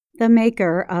The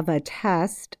maker of a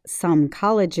test some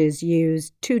colleges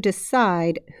use to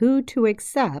decide who to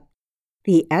accept,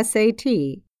 the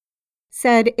SAT,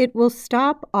 said it will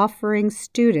stop offering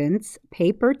students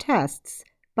paper tests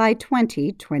by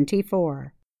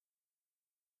 2024.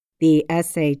 The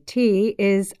SAT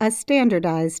is a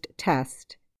standardized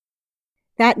test.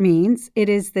 That means it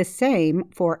is the same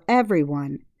for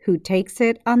everyone who takes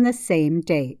it on the same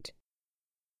date.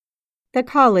 The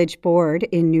College Board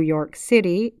in New York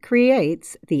City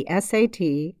creates the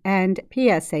SAT and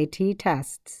PSAT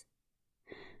tests.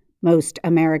 Most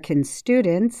American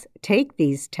students take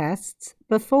these tests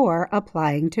before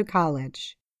applying to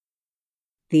college.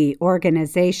 The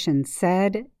organization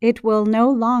said it will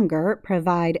no longer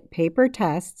provide paper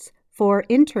tests for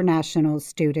international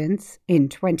students in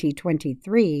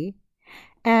 2023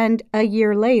 and a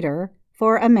year later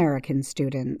for American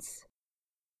students.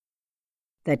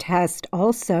 The test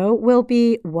also will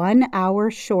be 1 hour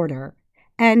shorter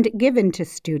and given to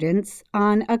students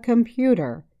on a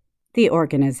computer, the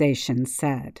organization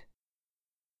said.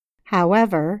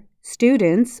 However,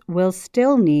 students will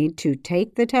still need to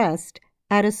take the test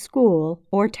at a school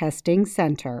or testing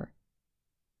center.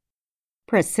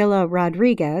 Priscilla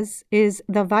Rodriguez is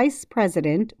the Vice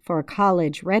President for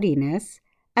College Readiness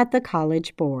at the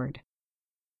College Board.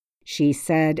 She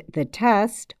said the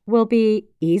test will be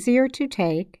easier to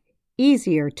take,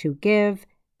 easier to give,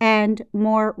 and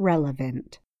more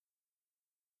relevant.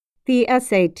 The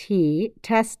SAT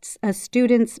tests a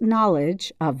student's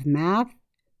knowledge of math,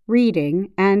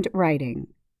 reading, and writing.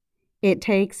 It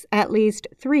takes at least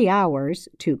 3 hours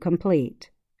to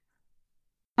complete.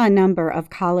 A number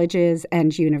of colleges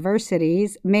and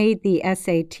universities made the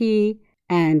SAT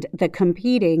and the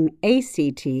competing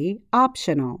ACT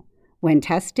optional when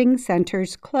testing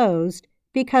centers closed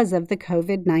because of the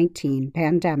COVID-19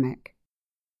 pandemic.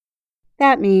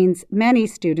 That means many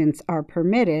students are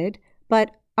permitted, but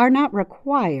are not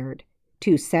required,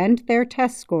 to send their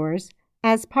test scores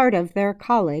as part of their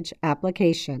college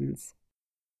applications.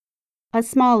 A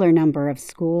smaller number of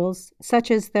schools, such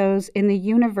as those in the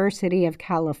University of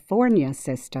California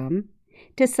system,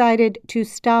 decided to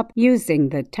stop using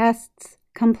the tests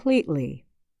completely.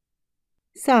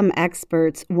 Some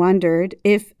experts wondered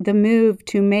if the move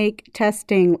to make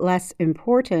testing less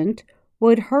important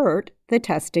would hurt the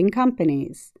testing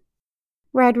companies.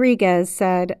 Rodriguez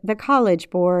said the College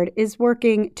Board is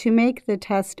working to make the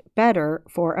test better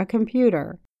for a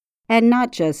computer, and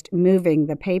not just moving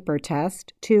the paper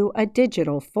test to a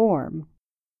digital form.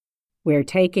 We're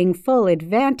taking full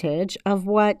advantage of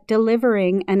what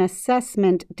delivering an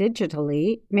assessment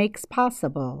digitally makes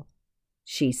possible,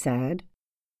 she said.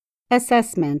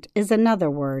 Assessment is another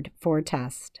word for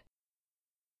test.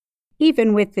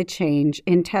 Even with the change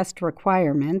in test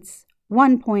requirements,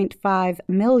 1.5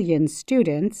 million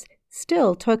students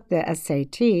still took the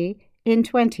SAT in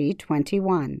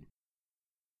 2021.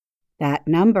 That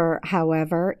number,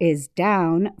 however, is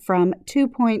down from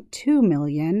 2.2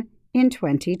 million in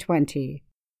 2020.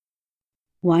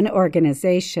 One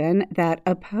organization that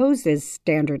opposes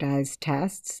standardized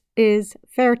tests is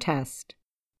Fairtest.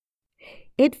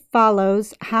 It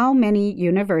follows how many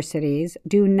universities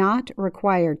do not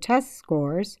require test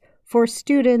scores for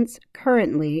students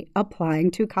currently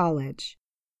applying to college.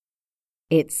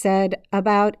 It said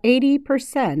about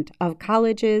 80% of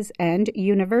colleges and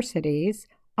universities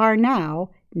are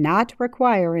now not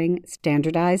requiring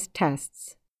standardized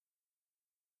tests.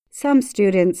 Some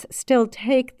students still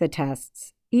take the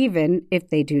tests, even if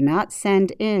they do not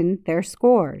send in their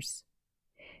scores.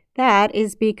 That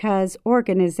is because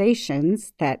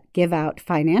organizations that give out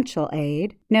financial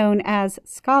aid, known as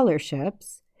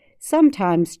scholarships,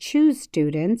 sometimes choose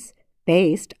students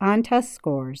based on test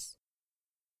scores.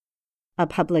 A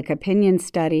public opinion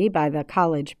study by the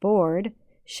College Board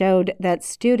showed that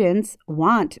students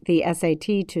want the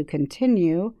SAT to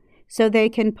continue so they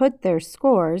can put their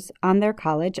scores on their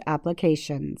college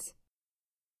applications.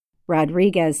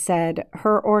 Rodriguez said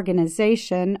her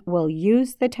organization will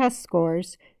use the test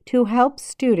scores to help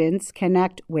students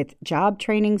connect with job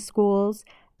training schools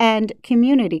and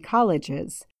community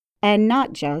colleges, and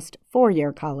not just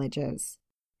four-year colleges.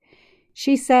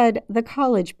 She said the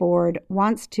College Board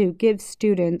wants to give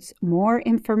students more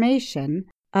information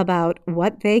about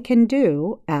what they can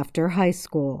do after high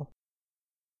school.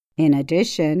 In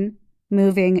addition,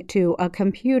 moving to a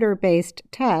computer-based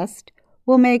test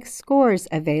will make scores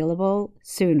available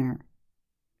sooner.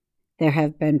 There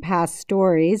have been past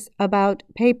stories about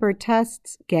paper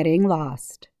tests getting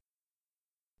lost.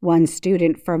 One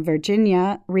student from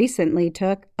Virginia recently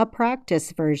took a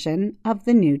practice version of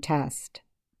the new test.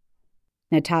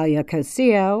 Natalia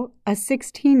Cosillo, a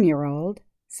 16-year-old,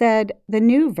 said the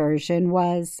new version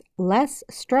was less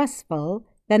stressful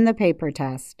than the paper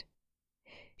test.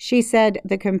 She said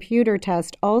the computer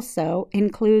test also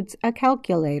includes a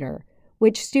calculator,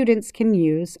 which students can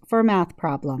use for math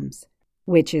problems,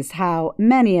 which is how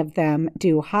many of them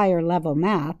do higher-level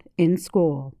math in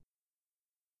school.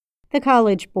 The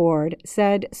College Board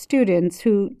said students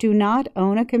who do not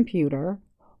own a computer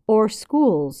or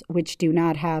schools which do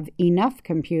not have enough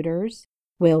computers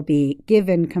will be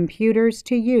given computers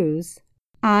to use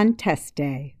on test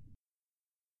day.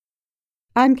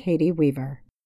 I'm Katie Weaver.